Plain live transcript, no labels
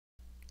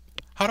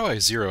How do I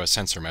zero a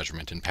sensor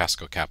measurement in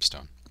PASCO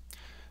Capstone?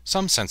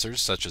 Some sensors,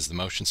 such as the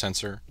motion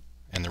sensor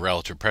and the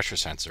relative pressure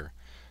sensor,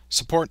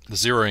 support the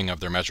zeroing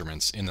of their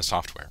measurements in the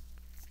software.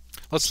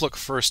 Let's look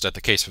first at the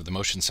case of the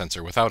motion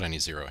sensor without any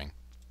zeroing.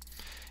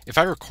 If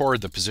I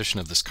record the position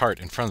of this cart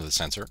in front of the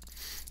sensor,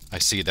 I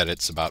see that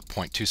it's about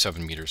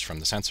 0.27 meters from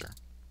the sensor.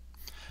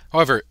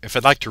 However, if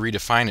I'd like to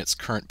redefine its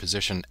current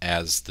position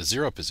as the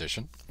zero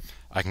position,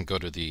 I can go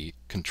to the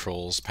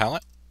Controls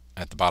palette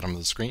at the bottom of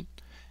the screen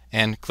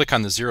and click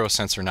on the Zero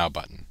Sensor Now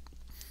button.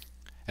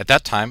 At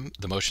that time,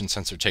 the motion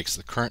sensor takes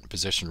the current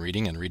position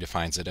reading and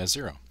redefines it as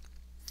zero.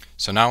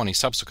 So now any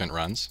subsequent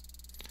runs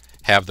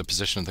have the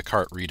position of the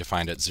cart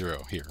redefined at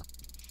zero here.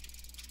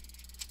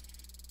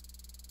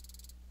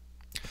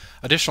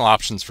 Additional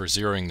options for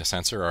zeroing the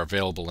sensor are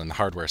available in the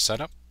hardware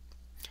setup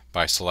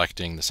by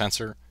selecting the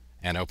sensor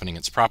and opening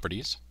its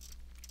properties,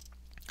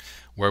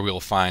 where we will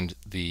find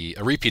a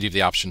repeat of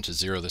the option to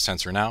zero the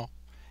sensor now,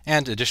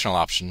 and additional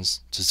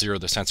options to zero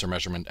the sensor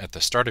measurement at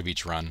the start of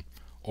each run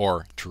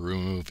or to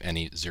remove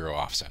any zero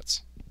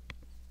offsets.